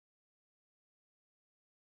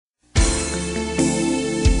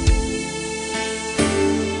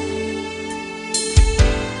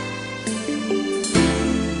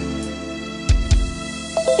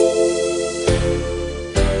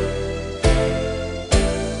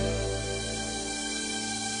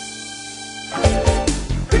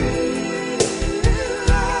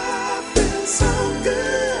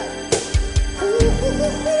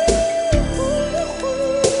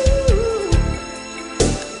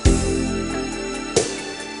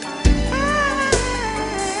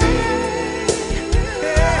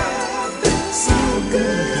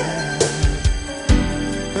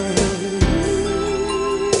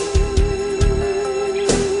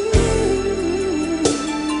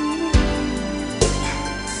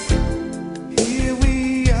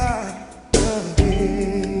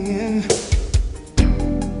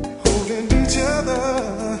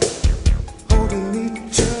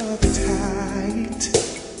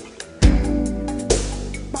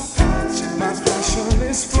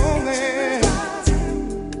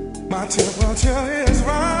temperature is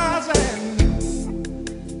rising.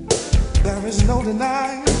 There is no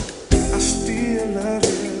denying I still love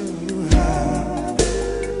you.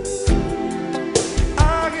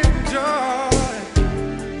 I enjoy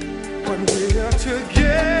when we are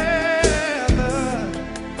together.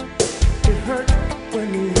 It hurts when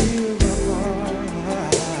we're apart.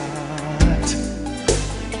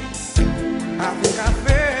 I think I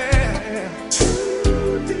fell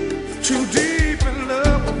too deep in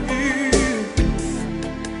love with you.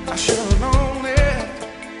 I should have known it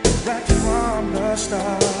right from the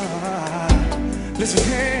start. Listen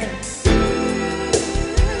here.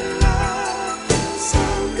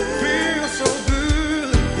 Feel so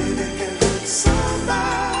good.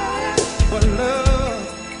 But love,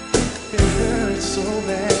 it hurts so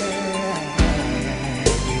bad.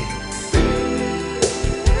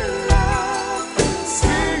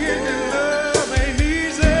 Being in love ain't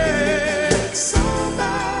easy.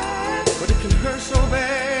 But it can hurt so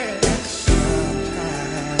bad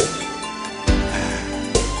sometimes.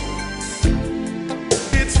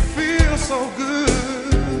 It feels so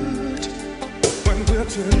good when we're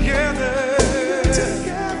together.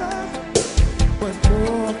 What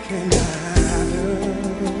more can I do?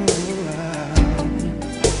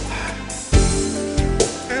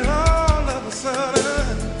 And all of a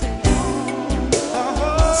sudden, a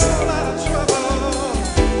whole lot of trouble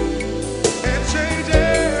and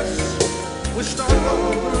changes we start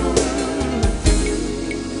going through.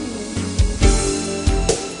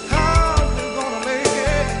 How we gonna make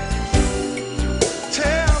it?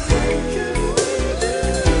 Tell me,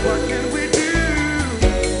 what can we do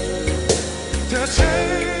to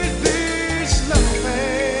change this love affair?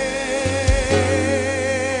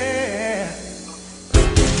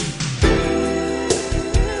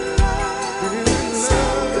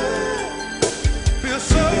 Feels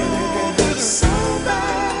so good,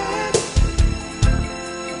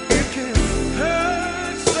 it can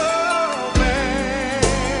hurt so bad.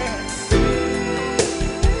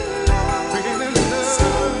 Being in love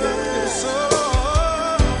feels so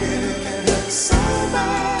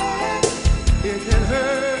bad. It can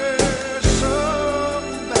hurt so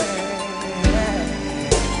bad.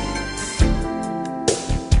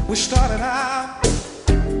 We started out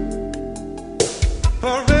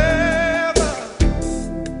forever.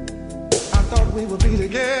 I thought we would be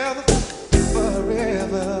together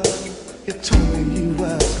forever. You told me you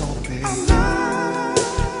was gonna be. I'm not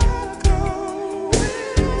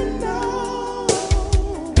going nowhere.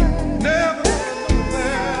 Never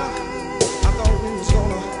there. I thought we was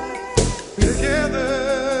gonna be together.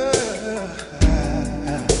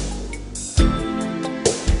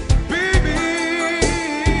 Baby,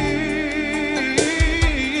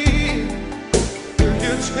 will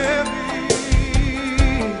you tell me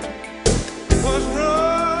what's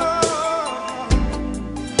wrong?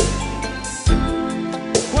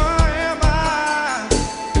 Why am I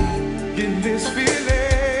getting this feeling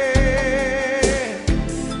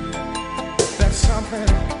that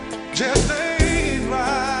something just ain't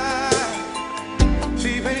right?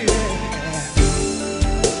 See, baby,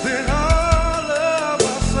 then all of a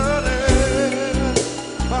sudden,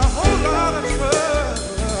 a whole lot of trouble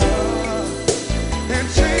and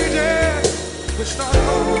changes we start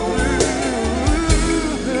going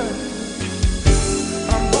through.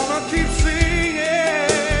 I'm gonna keep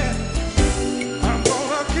singing. I'm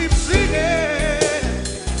gonna keep singing.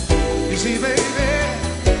 You see, baby,